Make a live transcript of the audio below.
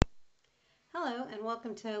and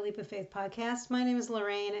welcome to Leap of Faith podcast. My name is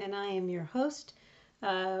Lorraine, and I am your host.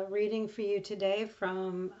 Reading for you today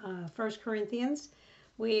from 1 Corinthians.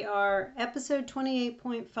 We are episode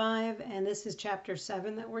 28.5, and this is chapter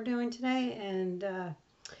 7 that we're doing today. And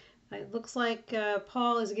it looks like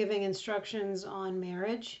Paul is giving instructions on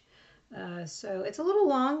marriage. So it's a little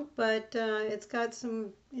long, but it's got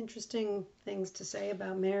some interesting things to say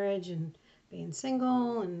about marriage and being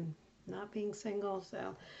single and not being single.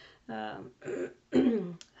 So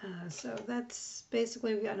that's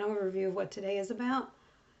basically an overview of what today is about.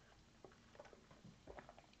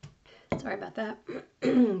 Sorry about that.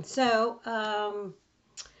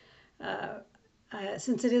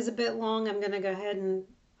 Since it is a bit long, I'm going to go ahead and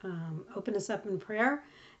open us up in prayer,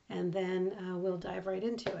 and then we'll dive right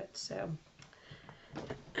into it. So,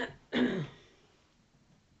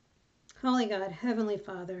 Holy God, Heavenly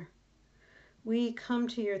Father, we come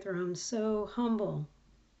to your throne so humble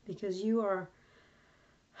because you are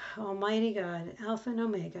Almighty God, Alpha and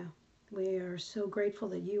Omega. We are so grateful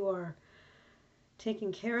that you are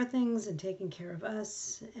taking care of things and taking care of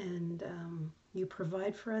us, and you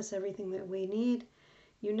provide for us everything that we need.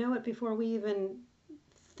 You know it before we even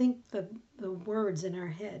think the words in our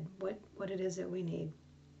head, what it is that we need.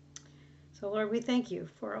 So Lord, we thank you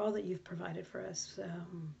for all that you've provided for us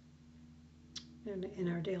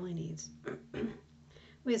in our daily needs.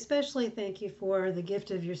 We especially thank you for the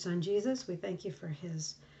gift of your Son, Jesus. We thank you for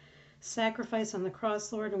his sacrifice on the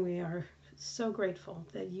cross, Lord, and we are so grateful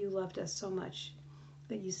that you loved us so much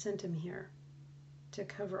that you sent him here to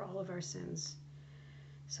cover all of our sins.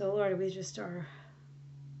 So, Lord, we just are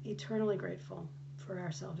eternally grateful for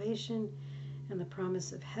our salvation and the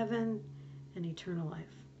promise of heaven and eternal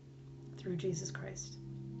life through Jesus Christ.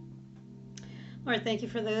 Lord, thank you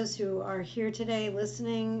for those who are here today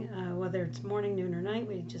listening, whether it's morning, noon, or night.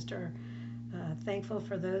 We just are thankful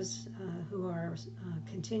for those who are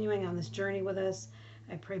continuing on this journey with us.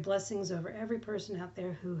 I pray blessings over every person out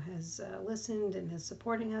there who has listened and is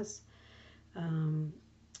supporting us. And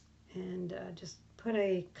just put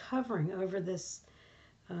a covering over this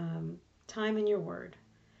time in your word.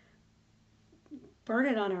 Burn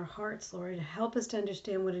it on our hearts, Lord. Help us to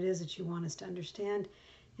understand what it is that you want us to understand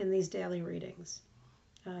in these daily readings.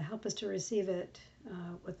 Help us to receive it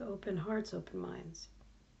with open hearts, open minds.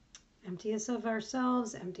 Empty us of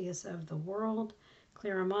ourselves, empty us of the world,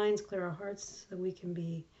 clear our minds, clear our hearts, so that we can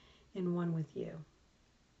be in one with you.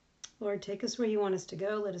 Lord, take us where you want us to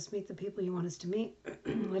go. Let us meet the people you want us to meet.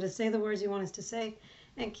 Let us say the words you want us to say,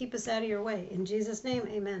 and keep us out of your way. In Jesus' name,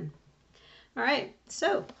 amen. All right,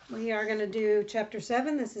 so we are going to do chapter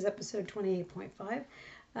 7. This is episode 28.5.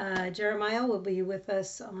 Jeremiah will be with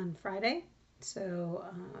us on Friday, so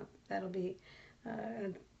that'll be a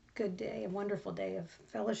good day, a wonderful day of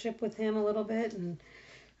fellowship with him a little bit, and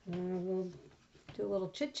we'll do a little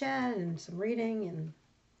chit-chat and some reading and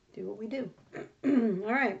do what we do.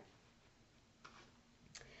 All right.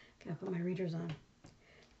 Gotta put my readers on.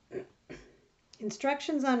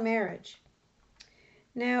 Instructions on marriage.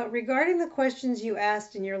 Now, regarding the questions you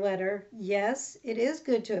asked in your letter, yes, it is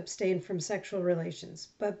good to abstain from sexual relations,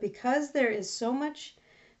 but because there is so much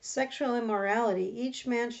sexual immorality, each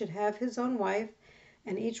man should have his own wife,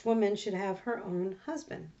 and each woman should have her own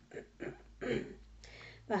husband.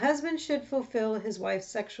 The husband should fulfill his wife's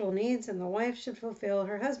sexual needs, and the wife should fulfill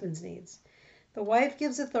her husband's needs. The wife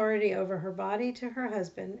gives authority over her body to her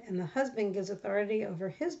husband, and the husband gives authority over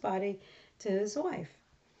his body to his wife.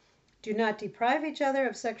 Do not deprive each other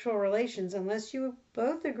of sexual relations unless you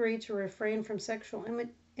both agree to refrain from sexual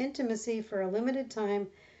intimacy for a limited time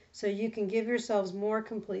so you can give yourselves more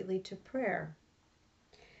completely to prayer.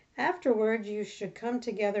 Afterward, you should come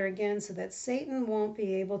together again so that Satan won't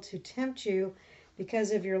be able to tempt you because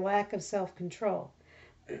of your lack of self-control.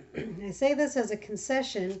 I say this as a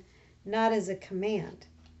concession, not as a command.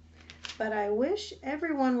 But I wish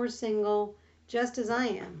everyone were single just as I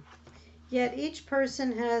am. Yet each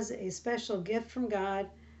person has a special gift from God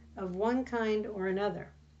of one kind or another.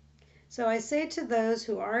 So I say to those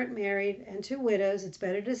who aren't married and to widows, it's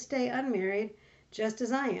better to stay unmarried just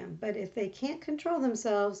as I am. But if they can't control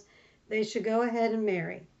themselves, they should go ahead and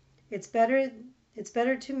marry. It's better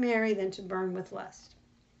to marry than to burn with lust.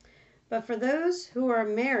 But for those who are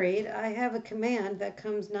married, I have a command that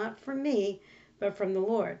comes not from me, but from the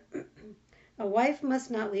Lord. A wife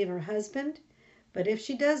must not leave her husband, but if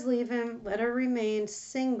she does leave him, let her remain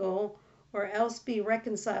single or else be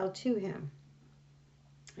reconciled to him.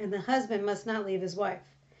 And the husband must not leave his wife.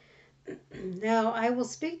 Now I will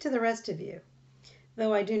speak to the rest of you,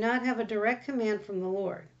 though I do not have a direct command from the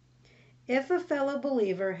Lord. If a fellow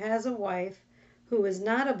believer has a wife who is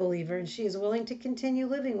not a believer and she is willing to continue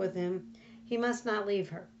living with him, he must not leave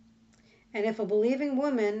her. And if a believing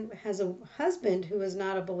woman has a husband who is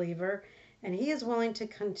not a believer, and he is willing to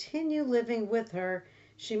continue living with her,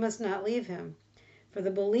 she must not leave him. For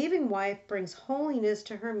the believing wife brings holiness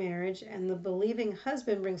to her marriage, and the believing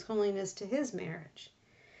husband brings holiness to his marriage.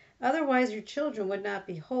 Otherwise, your children would not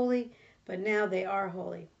be holy, but now they are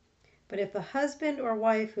holy. But if the husband or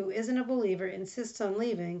wife who isn't a believer insists on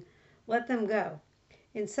leaving, let them go.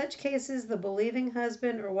 In such cases, the believing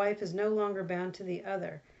husband or wife is no longer bound to the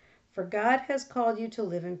other, for God has called you to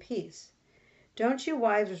live in peace. Don't you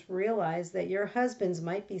wives realize that your husbands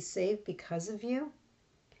might be saved because of you?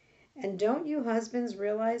 And don't you husbands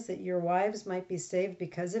realize that your wives might be saved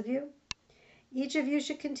because of you? Each of you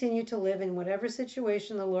should continue to live in whatever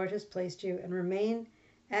situation the Lord has placed you and remain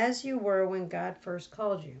as you were when God first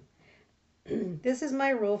called you. This is my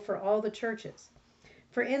rule for all the churches.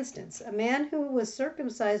 For instance, a man who was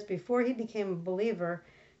circumcised before he became a believer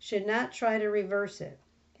should not try to reverse it.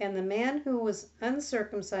 And the man who was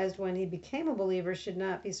uncircumcised when he became a believer should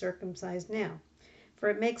not be circumcised now. For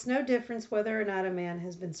it makes no difference whether or not a man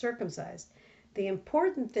has been circumcised. The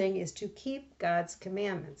important thing is to keep God's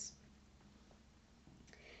commandments.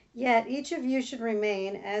 Yet each of you should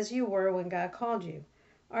remain as you were when God called you.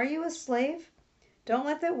 Are you a slave? Don't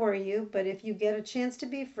let that worry you, but if you get a chance to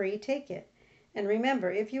be free, take it. And remember,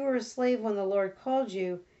 if you were a slave when the Lord called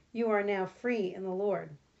you, you are now free in the Lord.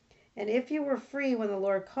 And if you were free when the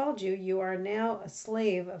Lord called you, you are now a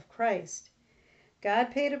slave of Christ.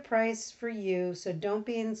 God paid a price for you, so don't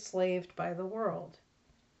be enslaved by the world.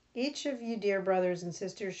 Each of you, dear brothers and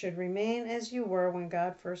sisters, should remain as you were when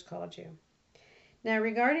God first called you. Now,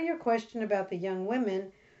 regarding your question about the young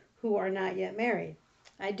women who are not yet married,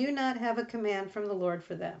 I do not have a command from the Lord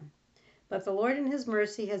for them. But the Lord in his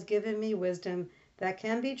mercy has given me wisdom that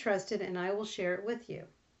can be trusted, and I will share it with you.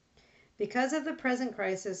 Because of the present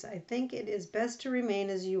crisis, I think it is best to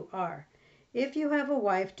remain as you are. If you have a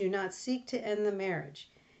wife, do not seek to end the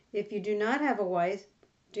marriage. If you do not have a wife,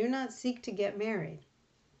 do not seek to get married.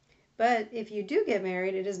 But if you do get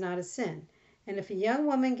married, it is not a sin. And if a young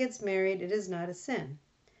woman gets married, it is not a sin.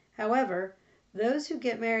 However, those who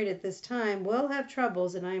get married at this time will have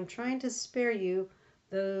troubles, and I am trying to spare you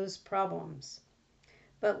those problems.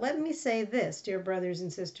 But let me say this, dear brothers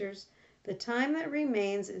and sisters, the time that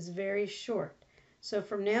remains is very short. So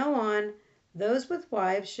from now on, those with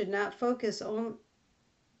wives should not focus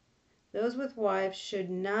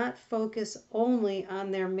only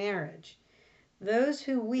on their marriage. Those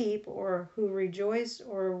who weep or who rejoice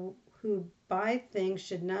or who buy things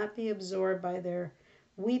should not be absorbed by their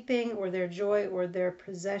weeping or their joy or their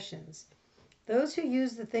possessions. Those who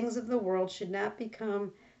use the things of the world should not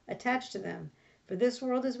become attached to them, for this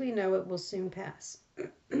world as we know it will soon pass.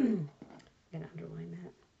 I'm going to underline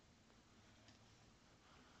that.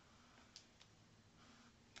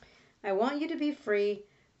 I want you to be free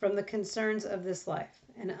from the concerns of this life.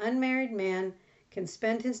 An unmarried man can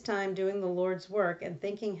spend his time doing the Lord's work and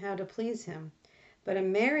thinking how to please him, but a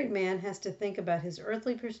married man has to think about his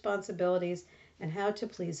earthly responsibilities and how to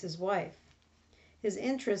please his wife. His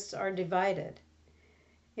interests are divided.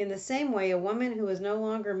 In the same way, a woman who is no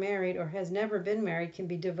longer married or has never been married can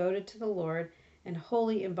be devoted to the Lord and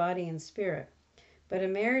holy in body and spirit. But a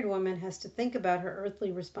married woman has to think about her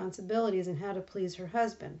earthly responsibilities and how to please her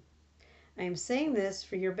husband. I am saying this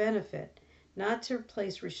for your benefit, not to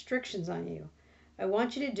place restrictions on you. I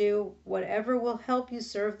want you to do whatever will help you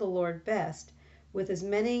serve the Lord best with as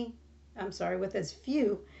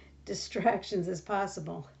few distractions as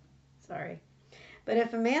possible. But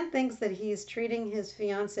if a man thinks that he is treating his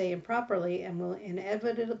fiancée improperly and will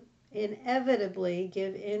inevitably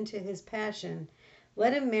give in to his passion,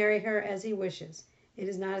 let him marry her as he wishes. It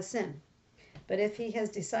is not a sin. But if he has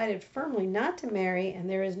decided firmly not to marry and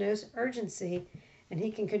there is no urgency and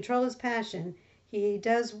he can control his passion, he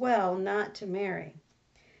does well not to marry.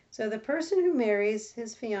 So the person who marries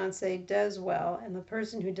his fiancée does well, and the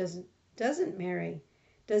person who doesn't marry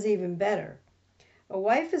does even better. A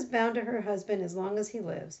wife is bound to her husband as long as he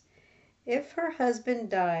lives. If her husband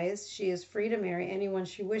dies, she is free to marry anyone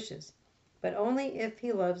she wishes, but only if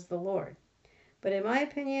he loves the Lord. But in my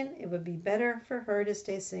opinion, it would be better for her to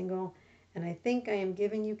stay single, and I think I am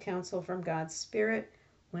giving you counsel from God's Spirit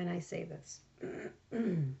when I say this.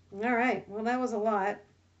 All right, well, that was a lot.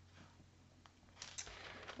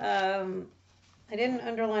 I didn't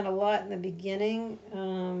underline a lot in the beginning.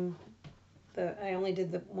 I only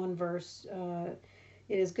did the one verse.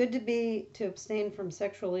 It is good to abstain from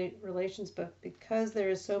sexual relations, but because there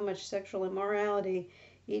is so much sexual immorality,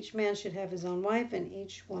 each man should have his own wife, and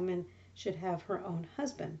each woman should have her own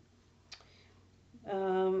husband.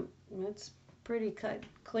 Let's pretty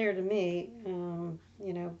clear to me.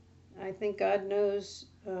 You know, I think God knows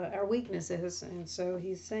our weaknesses, and so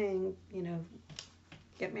He's saying, you know,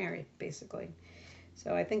 get married, basically.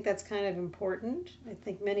 So I think that's kind of important. I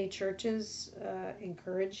think many churches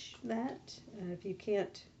encourage that. If you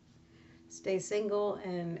can't stay single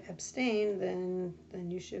and abstain, then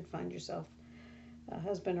you should find yourself a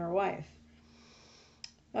husband or wife.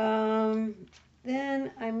 Um,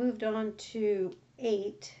 then I moved on to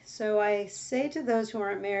 8. So I say to those who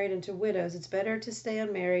aren't married and to widows, it's better to stay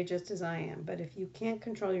unmarried just as I am. But if you can't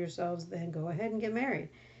control yourselves, then go ahead and get married.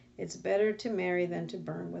 It's better to marry than to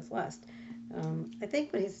burn with lust. I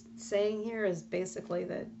think what he's saying here is basically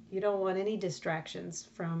that you don't want any distractions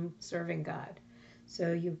from serving God.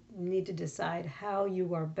 So you need to decide how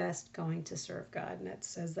you are best going to serve God. And it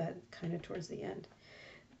says that kind of towards the end.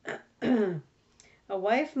 A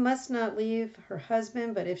wife must not leave her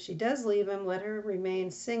husband, but if she does leave him, let her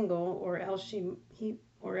remain single, or else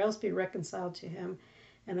be reconciled to him,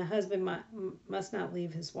 and the husband must not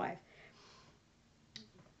leave his wife.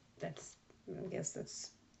 I guess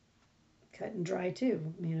that's cut and dry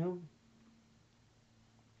too, you know.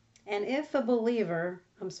 And if a believer,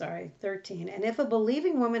 13, and if a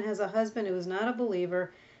believing woman has a husband who is not a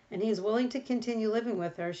believer, and he is willing to continue living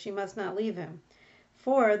with her, she must not leave him.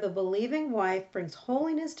 For the believing wife brings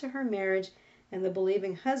holiness to her marriage, and the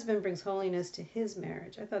believing husband brings holiness to his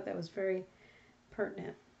marriage. I thought that was very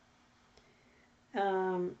pertinent.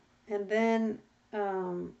 And then,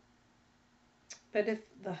 but if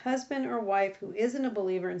the husband or wife who isn't a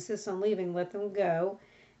believer insists on leaving, let them go.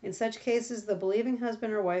 In such cases, the believing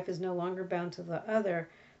husband or wife is no longer bound to the other,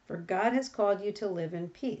 for God has called you to live in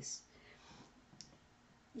peace.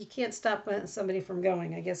 You can't stop somebody from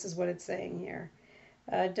going, I guess is what it's saying here.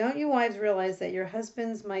 Don't you wives realize that your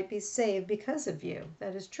husbands might be saved because of you?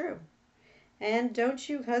 That is true. And don't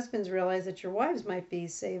you husbands realize that your wives might be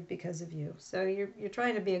saved because of you? So you're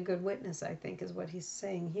trying to be a good witness, I think, is what he's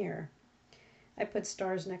saying here. I put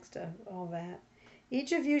stars next to all that.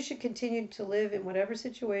 Each of you should continue to live in whatever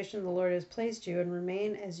situation the Lord has placed you and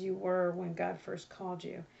remain as you were when God first called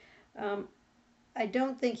you. I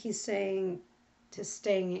don't think he's saying to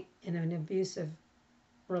stay in an abusive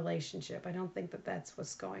relationship. I don't think that that's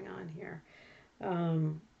what's going on here.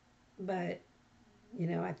 But, you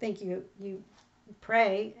know, I think you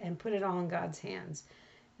pray and put it all in God's hands.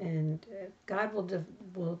 And God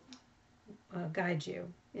will guide you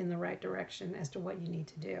in the right direction as to what you need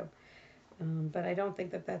to do. But I don't think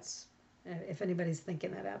that that's, if anybody's thinking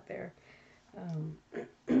that out there.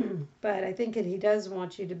 But I think that he does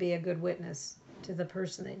want you to be a good witness to the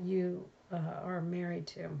person that you are married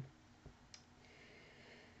to.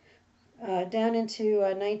 Down into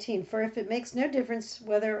 19. For if it makes no difference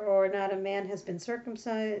whether or not a man has been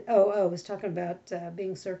circumcised. I was talking about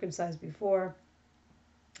being circumcised before.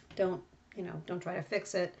 Don't try to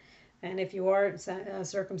fix it. And if you are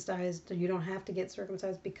circumcised, you don't have to get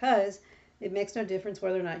circumcised because it makes no difference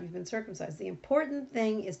whether or not you've been circumcised. The important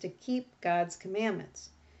thing is to keep God's commandments.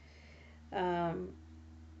 And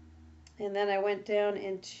then I went down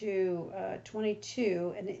into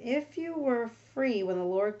 22. And if you were free when the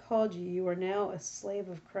Lord called you, you are now a slave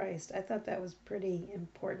of Christ. I thought that was pretty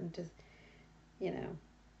important to,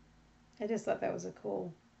 I just thought that was a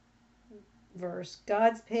cool verse.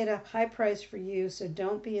 God's paid a high price for you, so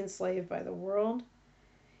don't be enslaved by the world.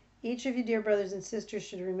 Each of you, dear brothers and sisters,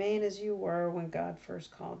 should remain as you were when God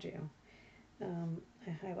first called you.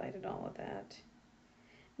 I highlighted all of that.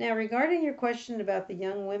 Now, regarding your question about the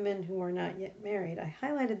young women who are not yet married, I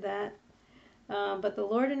highlighted that. But the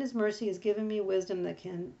Lord in his mercy has given me wisdom that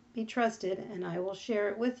can be trusted, and I will share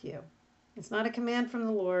it with you. It's not a command from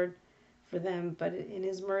the Lord for them, but in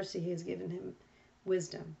his mercy he has given him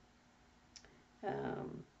wisdom.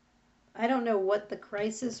 I don't know what the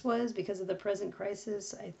crisis was because of the present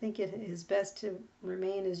crisis. I think it is best to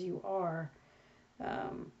remain as you are.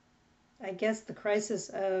 I guess the crisis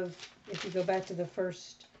of, if you go back to the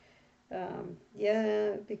first,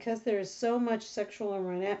 because there is so much sexual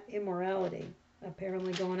immorality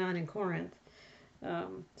apparently going on in Corinth.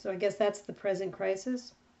 So I guess that's the present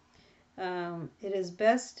crisis. It is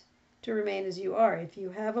best to remain as you are. If you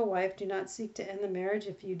have a wife, do not seek to end the marriage.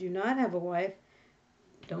 If you do not have a wife,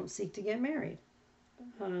 don't seek to get married.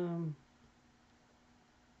 And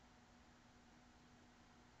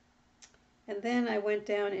then I went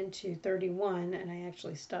down into 31, and I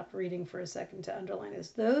actually stopped reading for a second to underline this.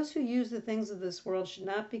 Those who use the things of this world should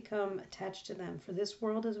not become attached to them, for this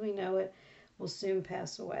world as we know it will soon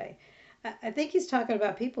pass away. I think he's talking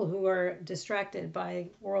about people who are distracted by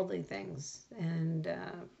worldly things. And,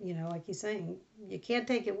 like he's saying, you can't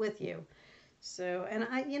take it with you. So, and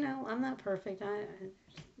I'm not perfect.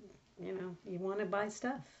 You want to buy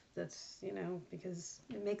stuff that's, because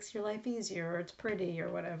it makes your life easier or it's pretty or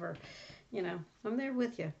whatever. I'm there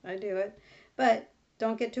with you. I do it. But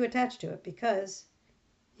don't get too attached to it because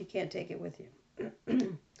you can't take it with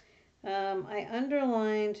you. I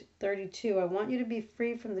underlined 32. I want you to be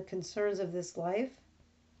free from the concerns of this life.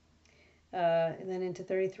 And then into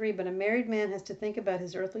 33. But a married man has to think about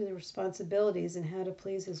his earthly responsibilities and how to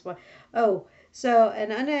please his wife. Oh, so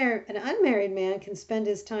an unmarried man can spend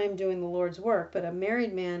his time doing the Lord's work, but a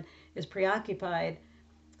married man is preoccupied.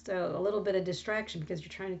 So a little bit of distraction because you're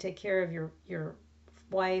trying to take care of your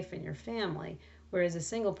wife and your family, whereas a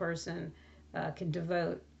single person can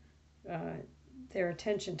devote uh, their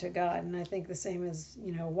attention to God. And I think the same as,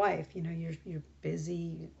 wife, you're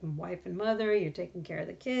busy wife and mother, you're taking care of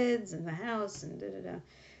the kids and the house and da da da.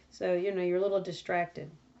 So, you're a little distracted.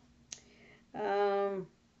 Um,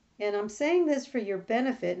 and I'm saying this for your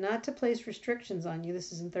benefit, not to place restrictions on you.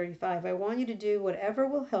 This is in 35. I want you to do whatever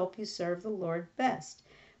will help you serve the Lord best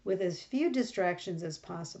with as few distractions as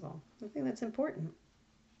possible. I think that's important.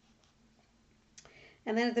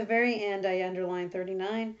 And then at the very end, I underlined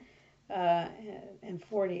 39 and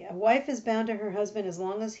 40. A wife is bound to her husband as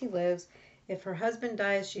long as he lives. If her husband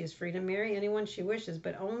dies, she is free to marry anyone she wishes,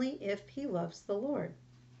 but only if he loves the Lord.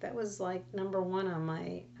 That was like number one on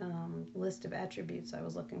my list of attributes I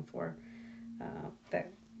was looking for.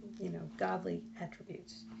 That godly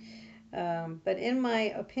attributes. But in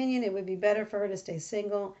my opinion, it would be better for her to stay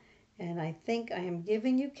single. And I think I am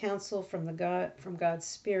giving you counsel from God's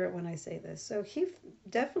Spirit when I say this. So he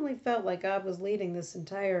definitely felt like God was leading this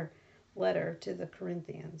entire letter to the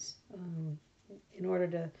Corinthians in order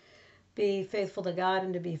to be faithful to God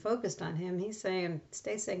and to be focused on Him. He's saying,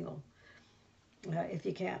 stay single if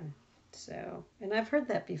you can. So, and I've heard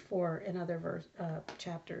that before in other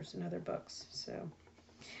chapters in other books. So,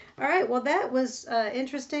 all right. Well, that was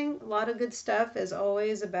interesting. A lot of good stuff, as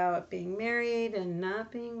always, about being married and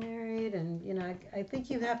not being married. And I think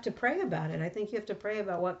you have to pray about it. I think you have to pray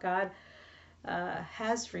about what God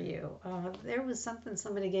has for you. There was something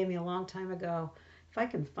somebody gave me a long time ago. If I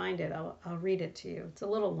can find it, I'll read it to you. It's a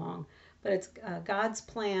little long, but it's God's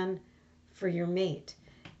plan for your mate.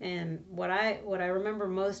 And what I remember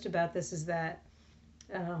most about this is that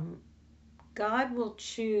God will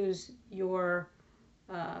choose your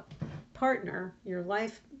partner, your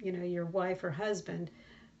life, your wife or husband.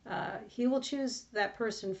 He will choose that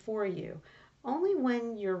person for you only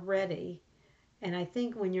when you're ready. And I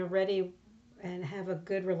think when you're ready and have a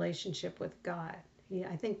good relationship with God,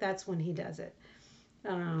 I think that's when He does it.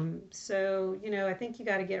 So, I think you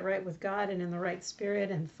got to get right with God and in the right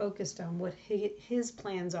spirit and focused on what His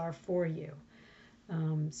plans are for you.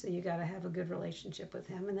 So you got to have a good relationship with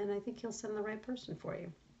Him, and then I think He'll send the right person for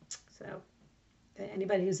you. So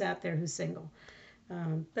anybody who's out there who's single.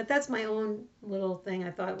 But that's my own little thing.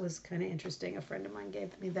 I thought it was kind of interesting. A friend of mine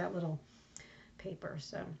gave me that little paper.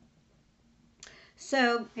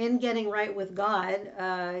 So in getting right with God,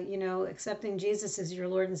 accepting Jesus as your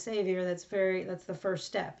Lord and Savior, that's the first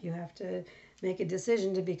step. You have to make a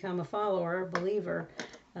decision to become a follower, a believer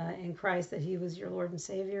in Christ, that He was your Lord and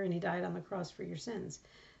Savior and He died on the cross for your sins.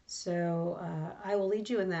 So I will lead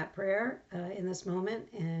you in that prayer in this moment.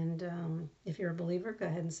 And if you're a believer, go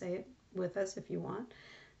ahead and say it with us if you want.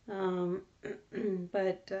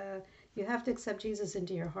 But you have to accept Jesus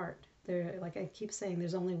into your heart. Like I keep saying,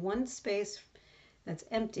 there's only one space that's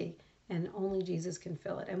empty, and only Jesus can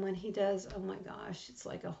fill it. And when He does, oh my gosh, it's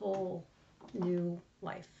like a whole new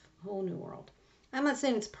life, a whole new world. I'm not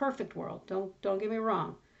saying it's a perfect world. Don't get me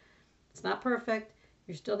wrong. It's not perfect.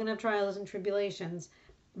 You're still going to have trials and tribulations,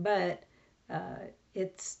 but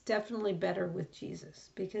it's definitely better with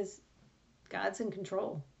Jesus because God's in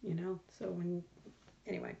control, So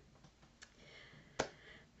anyway,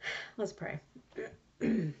 let's pray.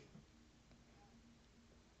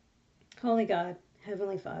 Holy God,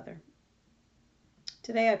 Heavenly Father,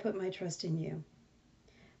 today I put my trust in You.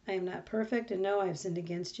 I am not perfect and know I have sinned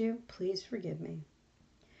against You. Please forgive me.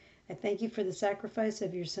 I thank You for the sacrifice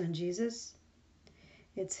of Your Son Jesus.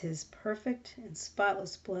 It's His perfect and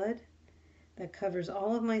spotless blood that covers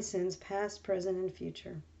all of my sins, past, present, and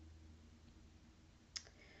future.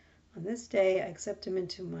 On this day, I accept Him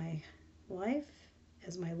into my life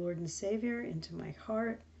as my Lord and Savior, into my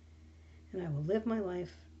heart, and I will live my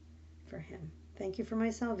life for Him. Thank You for my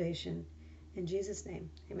salvation. In Jesus' name,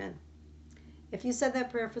 amen. If you said that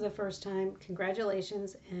prayer for the first time,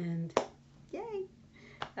 congratulations and yay!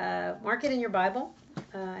 Mark it in your Bible.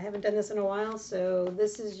 I haven't done this in a while, so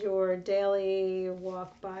this is your daily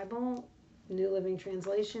walk Bible, New Living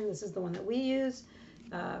Translation. This is the one that we use.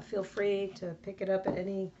 Feel free to pick it up at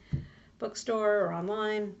any bookstore or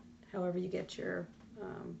online, however you get your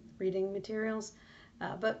reading materials.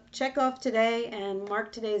 But check off today and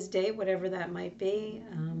mark today's date, whatever that might be.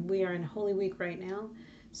 We are in Holy Week right now,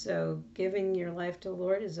 so giving your life to the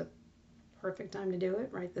Lord is a perfect time to do it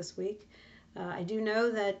right this week. I do know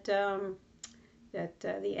that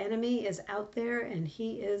the enemy is out there and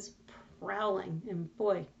he is prowling, and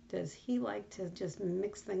boy, does he like to just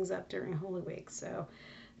mix things up during Holy Week. So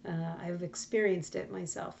I've experienced it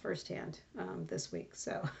myself firsthand this week.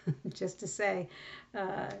 So just to say,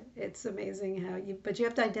 it's amazing how but you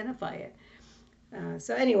have to identify it.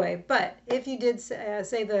 So anyway, but if you did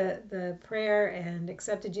say the prayer and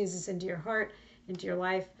accepted Jesus into your heart, into your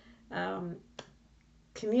life,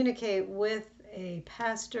 communicate with a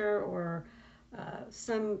pastor or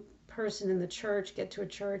some person in the church, get to a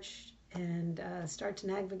church and start to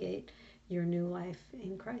navigate your new life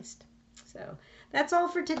in Christ. So that's all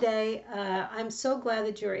for today. I'm so glad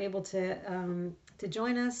that you were able to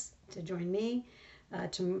join us, to join me.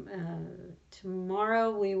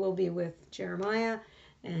 Tomorrow we will be with Jeremiah,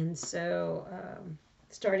 and so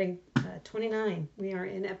starting 29, we are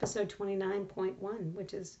in episode 29.1,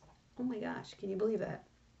 which is, oh my gosh, can you believe that?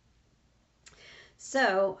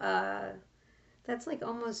 So that's like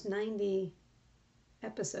almost 90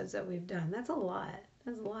 episodes that we've done. That's a lot.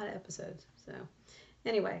 That's a lot of episodes. So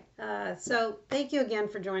anyway, so thank you again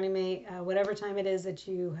for joining me. Whatever time it is that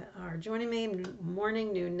you are joining me,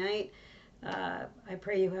 morning, noon, night, I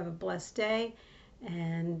pray you have a blessed day,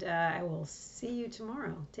 and I will see you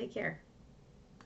tomorrow. Take care.